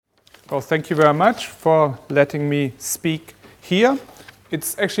Well, thank you very much for letting me speak here.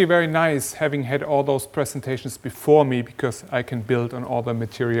 It's actually very nice having had all those presentations before me because I can build on all the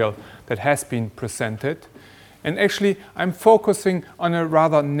material that has been presented. And actually, I'm focusing on a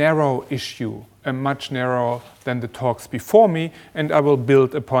rather narrow issue, much narrower than the talks before me, and I will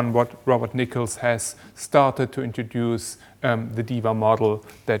build upon what Robert Nichols has started to introduce, the DIVA model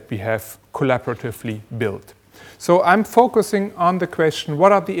that we have collaboratively built. So I'm focusing on the question,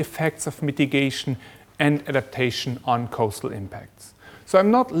 what are the effects of mitigation and adaptation on coastal impacts? So I'm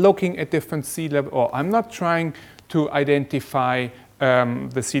not looking at different sea level, or I'm not trying to identify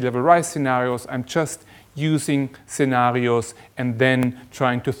the sea level rise scenarios. I'm just using scenarios and then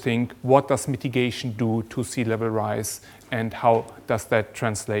trying to think, what does mitigation do to sea level rise and how does that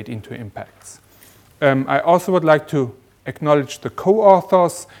translate into impacts? I also would like to acknowledge the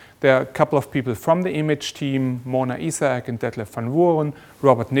co-authors. There are a couple of people from the IMAGE team, Mona Isaac and Detlef van Woeren.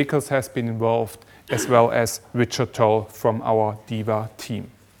 Robert Nichols has been involved, as well as Richard Toll from our DIVA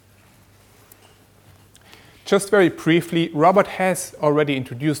team. Just very briefly, Robert has already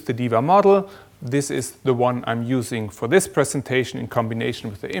introduced the DIVA model. This is the one I'm using for this presentation in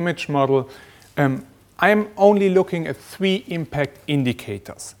combination with the IMAGE model. I'm only looking at 3 impact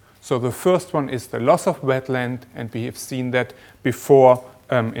indicators. So the first one is the loss of wetland, and we have seen that before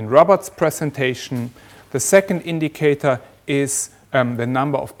in Robert's presentation. The second indicator is the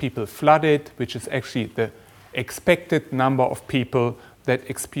number of people flooded, which is actually the expected number of people that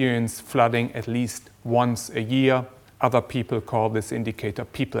experience flooding at least once a year. Other people call this indicator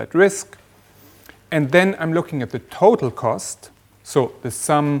people at risk. And then I'm looking at the total cost, so the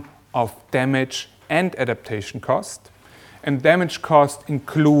sum of damage and adaptation cost. And damage cost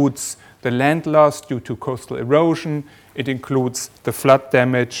includes the land loss due to coastal erosion. It includes the flood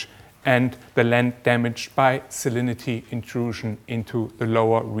damage and the land damage by salinity intrusion into the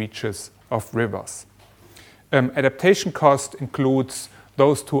lower reaches of rivers. Adaptation cost includes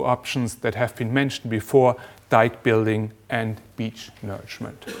those 2 options that have been mentioned before, dike building and beach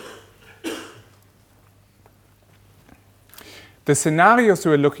nourishment. The scenarios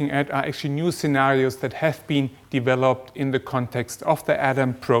we're looking at are actually new scenarios that have been developed in the context of the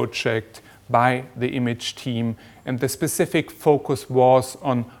ADAM project by the IMAGE team, and the specific focus was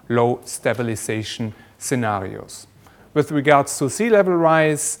on low stabilization scenarios. With regards to sea level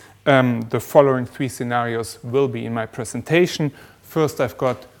rise, the following 3 scenarios will be in my presentation. First, I've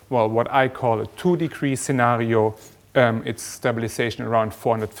got, well, what I call a 2-degree scenario. It's stabilization around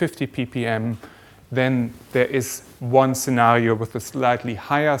 450 ppm. Then there is one scenario with a slightly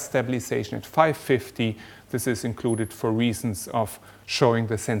higher stabilization at 550. This is included for reasons of showing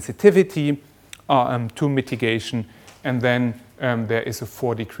the sensitivity to mitigation. And then there is a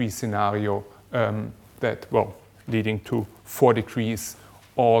 4-degree scenario leading to 4 degrees,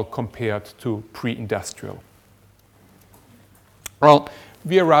 all compared to pre-industrial. Well,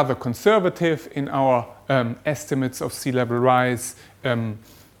 we are rather conservative in our estimates of sea level rise.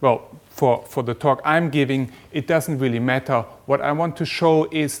 For the talk I'm giving, it doesn't really matter. What I want to show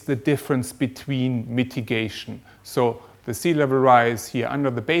is the difference between mitigation. So the sea level rise here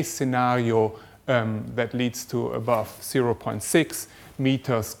under the base scenario that leads to above 0.6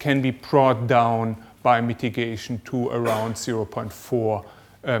 meters can be brought down by mitigation to around 0.4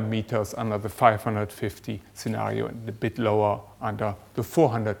 meters under the 550 scenario and a bit lower under the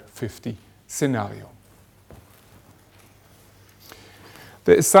 450 scenario.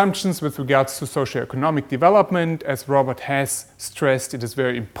 The assumptions with regards to socioeconomic development, as Robert has stressed, it is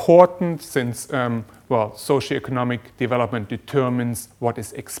very important since socioeconomic development determines what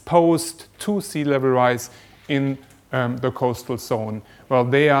is exposed to sea level rise in the coastal zone. Well,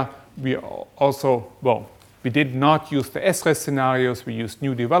 we did not use the SRES scenarios. We used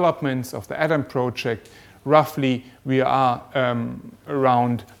new developments of the ADAM project. Roughly, we are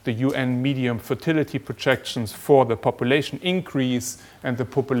around the UN medium fertility projections for the population increase, and the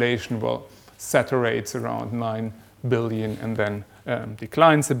population saturates around 9 billion and then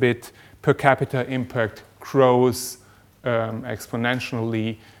declines a bit. Per capita impact grows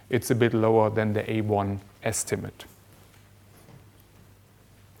exponentially. It's a bit lower than the A1 estimate.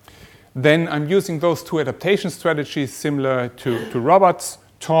 Then I'm using those 2 adaptation strategies similar to Robert's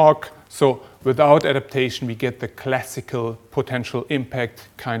talk. So without adaptation, we get the classical potential impact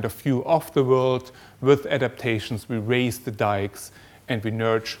kind of view of the world. With adaptations, we raise the dikes and we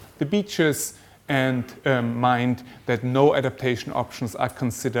nurture the beaches, and mind that no adaptation options are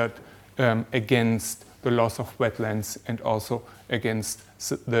considered against the loss of wetlands and also against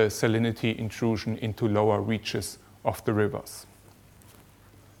the salinity intrusion into lower reaches of the rivers.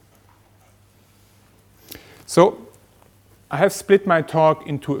 So I have split my talk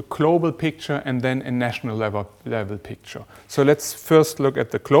into a global picture and then a national level picture. So let's first look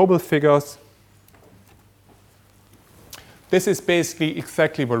at the global figures. This is basically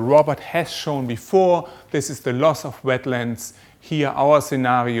exactly what Robert has shown before. This is the loss of wetlands. Here our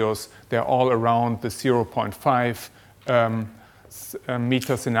scenarios, they're all around the 0.5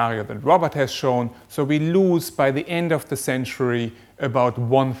 meter scenario that Robert has shown. So we lose by the end of the century about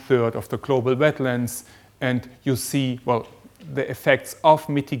 1/3 of the global wetlands. And you see, well, the effects of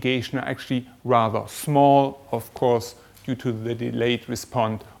mitigation are actually rather small, of course, due to the delayed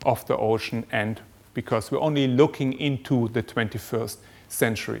response of the ocean and because we're only looking into the 21st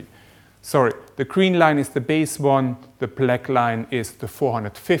century. Sorry, the green line is the base one, the black line is the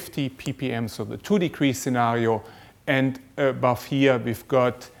 450 ppm, so the 2-degree scenario, and above here we've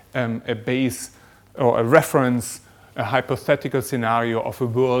got a base or a reference, a hypothetical scenario of a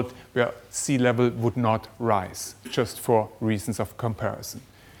world where sea level would not rise, just for reasons of comparison.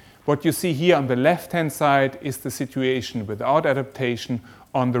 What you see here on the left-hand side is the situation without adaptation.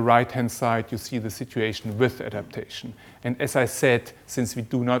 On the right-hand side, you see the situation with adaptation. And as I said, since we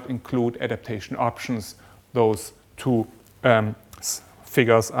do not include adaptation options, those two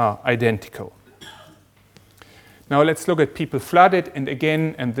figures are identical. Now let's look at people flooded. And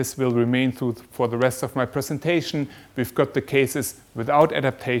again, and this will remain for the rest of my presentation, we've got the cases without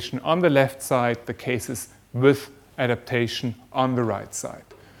adaptation on the left side, the cases with adaptation on the right side.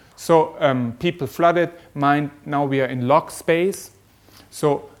 So people flooded, now we are in log space.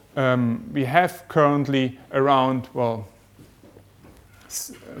 So we have currently around,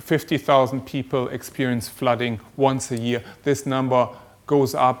 50,000 people experience flooding once a year. This number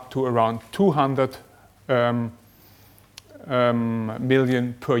goes up to around 200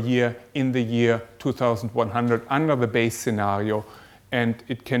 million per year in the year 2100 under the base scenario, and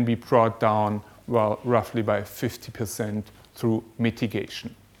it can be brought down, roughly by 50% through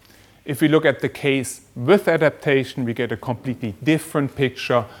mitigation. If we look at the case with adaptation, we get a completely different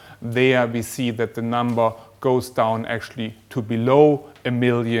picture. There we see that the number goes down actually to below 1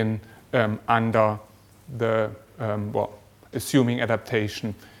 million under the, assuming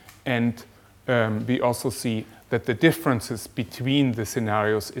adaptation. And we also see that the differences between the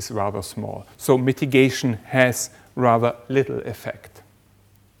scenarios is rather small. So mitigation has rather little effect.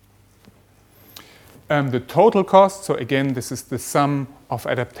 The total cost, so again, this is the sum of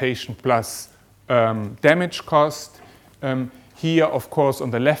adaptation plus damage cost. Here, of course,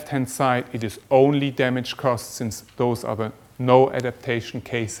 on the left-hand side, it is only damage cost since those are the no adaptation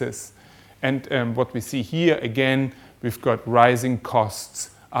cases. And what we see here, again, we've got rising costs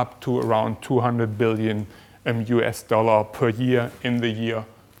up to around 200 billion US dollar per year in the year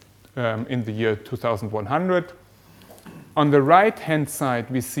 2100. On the right-hand side,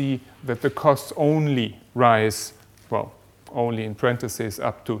 we see that the costs only rise, only in parentheses,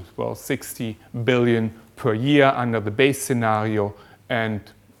 up to 60 billion per year under the base scenario and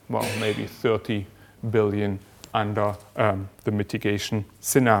maybe 30 billion under the mitigation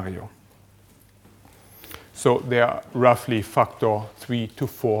scenario. So they are roughly factor 3 to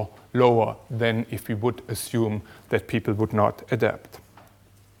 4 lower than if we would assume that people would not adapt.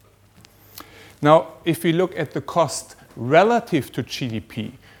 Now, if we look at the cost relative to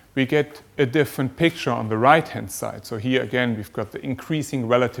GDP, we get a different picture on the right-hand side. So here again, we've got the increasing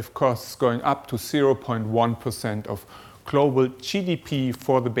relative costs going up to 0.1% of global GDP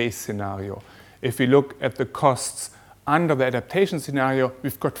for the base scenario. If we look at the costs under the adaptation scenario,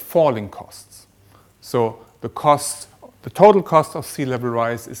 we've got falling costs. So the total cost of sea level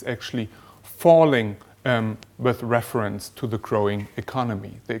rise is actually falling with reference to the growing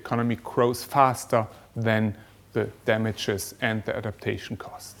economy. The economy grows faster than the damages and the adaptation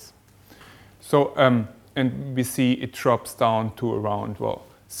costs. So, and we see it drops down to around,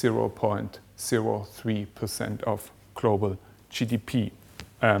 0.03% of global GDP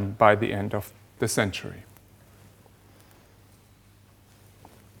by the end of the century.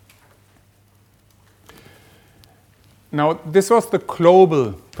 Now, this was the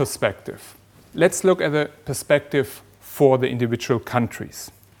global perspective. Let's look at the perspective for the individual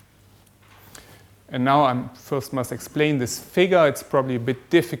countries. And now I first must explain this figure. It's probably a bit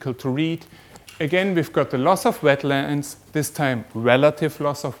difficult to read. Again, we've got the loss of wetlands, this time relative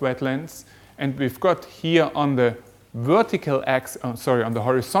loss of wetlands. And we've got here on the vertical axis, on the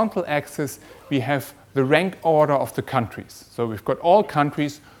horizontal axis, we have the rank order of the countries. So we've got all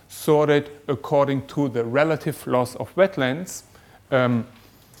countries sorted according to the relative loss of wetlands.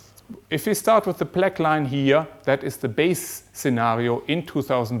 If we start with the black line here, that is the base scenario in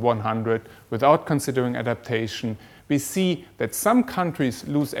 2100 without considering adaptation, we see that some countries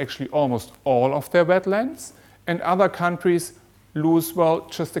lose actually almost all of their wetlands and other countries lose, well,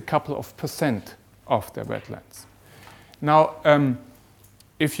 just a couple of % of their wetlands. Now,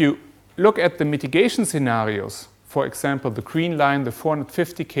 if you look at the mitigation scenarios, for example, the green line, the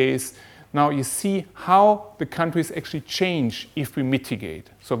 450 case, now you see how the countries actually change if we mitigate.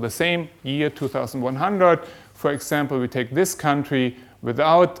 So the same year, 2100, for example, we take this country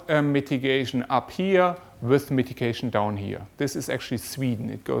without mitigation up here, with mitigation down here. This is actually Sweden.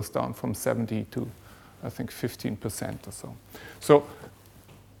 It goes down from 70 to, I think, 15% or so. So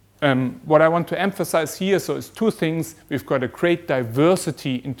what I want to emphasize here is two things. We've got a great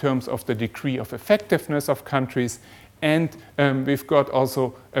diversity in terms of the degree of effectiveness of countries, and we've got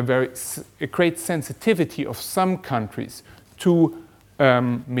also a great sensitivity of some countries to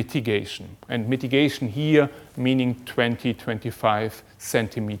mitigation. And mitigation here meaning 20-25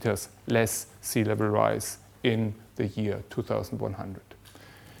 centimeters less sea level rise in the year 2100.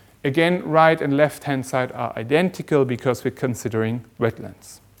 Again, right and left-hand side are identical because we're considering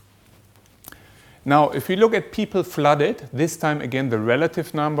wetlands. Now, if we look at people flooded, this time again the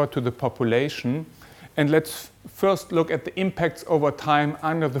relative number to the population, and let's first look at the impacts over time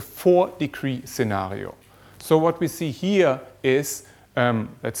under the 4-degree scenario. So what we see here is,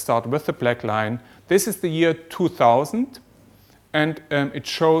 let's start with the black line. This is the year 2000, and it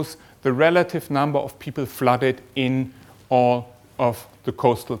shows the relative number of people flooded in all of the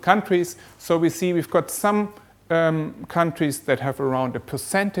coastal countries. So we see we've got some countries that have around a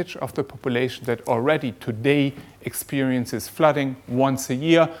percentage of the population that already today experiences flooding once a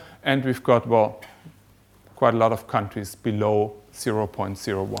year, and we've got, well, quite a lot of countries below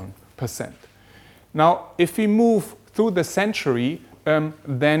 0.01%. Now, if we move through the century,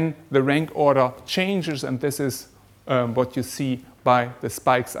 then the rank order changes, and this is what you see by the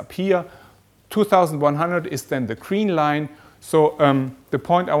spikes up here. 2100 is then the green line. So the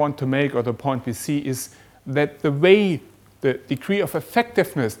point I want to make, or the point we see, is that the way the degree of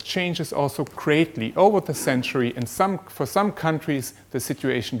effectiveness changes also greatly over the century. And for some countries, the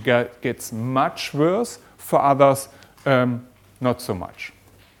situation gets much worse. For others, not so much.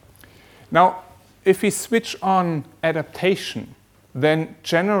 Now, if we switch on adaptation, then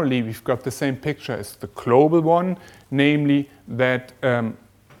generally we've got the same picture as the global one, namely that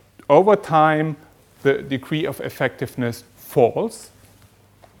over time the degree of effectiveness falls.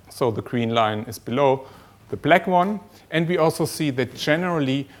 So the green line is below the black one. And we also see that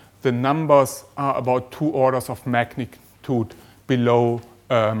generally the numbers are about 2 orders of magnitude below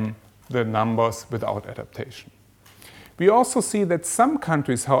the numbers without adaptation. We also see that some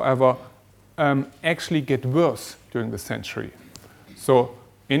countries, however, actually get worse during the century. So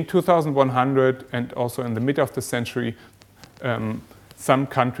in 2100 and also in the mid of the century, some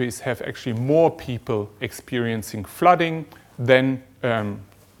countries have actually more people experiencing flooding than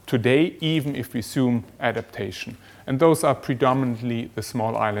today, even if we assume adaptation. And those are predominantly the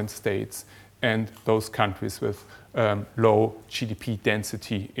small island states and those countries with low GDP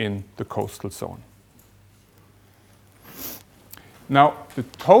density in the coastal zone. Now, the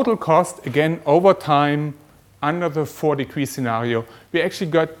total cost, again, over time, under the 4-degree scenario, we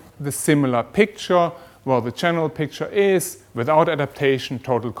actually got the similar picture. Well, the general picture is, without adaptation,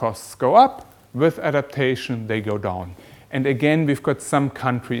 total costs go up. With adaptation, they go down. And again, we've got some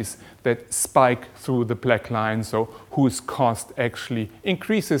countries that spike through the black line, so whose cost actually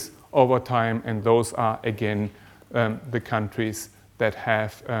increases over time, and those are, again, the countries that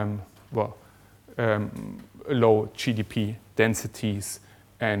have low GDP densities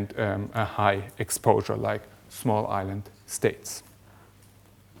and a high exposure, like small island states.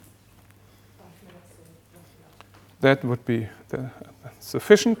 That would be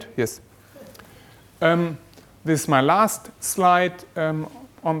sufficient, yes. This is my last slide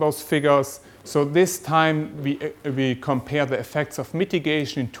on those figures. So this time we compare the effects of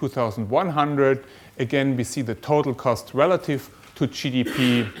mitigation in 2100. Again, we see the total cost relative to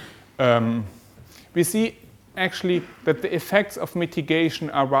GDP. We see actually that the effects of mitigation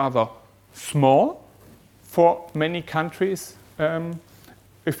are rather small for many countries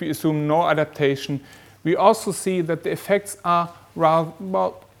if we assume no adaptation. We also see that the effects are rather,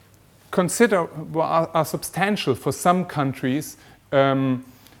 well, are substantial for some countries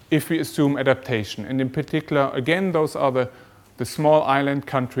if we assume adaptation. And in particular, again, those are the small island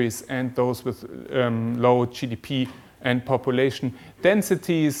countries and those with low GDP and population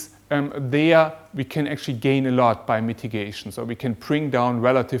densities. There we can actually gain a lot by mitigation. So we can bring down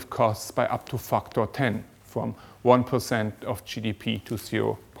relative costs by up to factor 10, from 1% of GDP to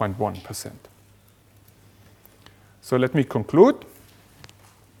 0.1%. So let me conclude.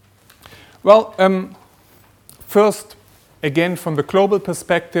 Well, first, again, from the global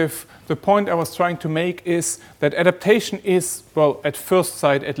perspective, the point I was trying to make is that adaptation is, well, at first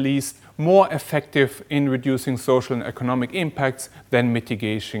sight at least, more effective in reducing social and economic impacts than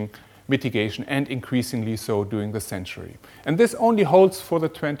mitigation, and increasingly so during the century. And this only holds for the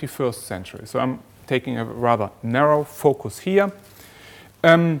 21st century. So I'm taking a rather narrow focus here.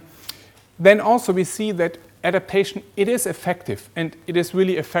 Then also we see that adaptation, it is effective, and it is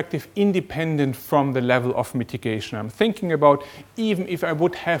really effective independent from the level of mitigation. I'm thinking about even if I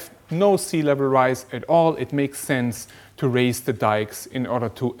would have no sea level rise at all, it makes sense to raise the dikes in order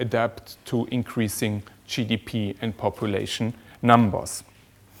to adapt to increasing GDP and population numbers.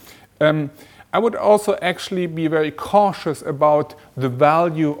 I would also actually be very cautious about the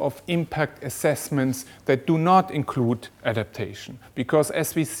value of impact assessments that do not include adaptation. Because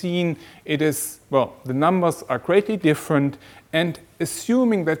as we've seen, it is, well, the numbers are greatly different, and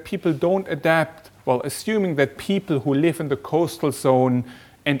assuming that people don't adapt, well, assuming that people who live in the coastal zone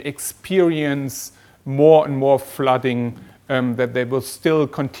and experience more and more flooding, that they will still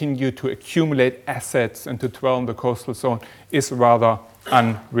continue to accumulate assets and to dwell in the coastal zone is rather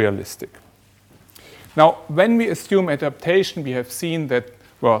unrealistic. Now, when we assume adaptation, we have seen that,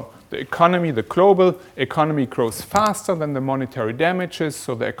 well, the economy, the global economy grows faster than the monetary damages,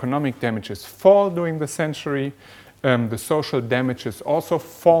 so the economic damages fall during the century. The social damages also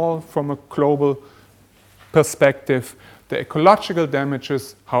fall from a global perspective. The ecological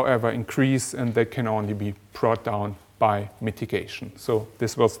damages, however, increase, and they can only be brought down by mitigation. So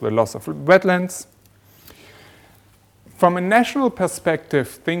this was the loss of wetlands. From a national perspective,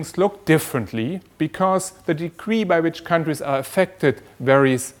 things look differently because the degree by which countries are affected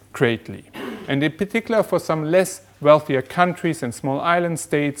varies greatly. And in particular, for some less wealthier countries and small island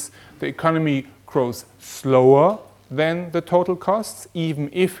states, the economy grows slower than the total costs, even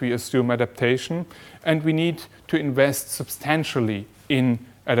if we assume adaptation, and we need to invest substantially in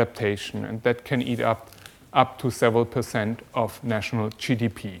adaptation, and that can eat up to several % of national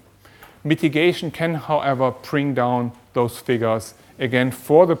GDP. Mitigation can, however, bring down those figures, again,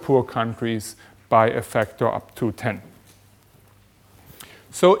 for the poor countries by a factor up to 10.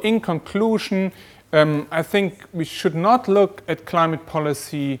 So in conclusion, I think we should not look at climate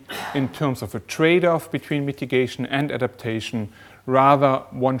policy in terms of a trade-off between mitigation and adaptation. Rather,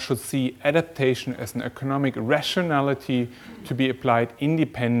 one should see adaptation as an economic rationality to be applied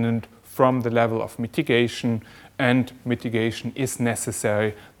independent from the level of mitigation, and mitigation is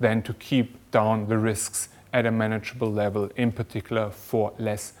necessary then to keep down the risks at a manageable level, in particular for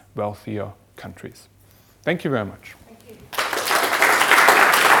less wealthier countries. Thank you very much.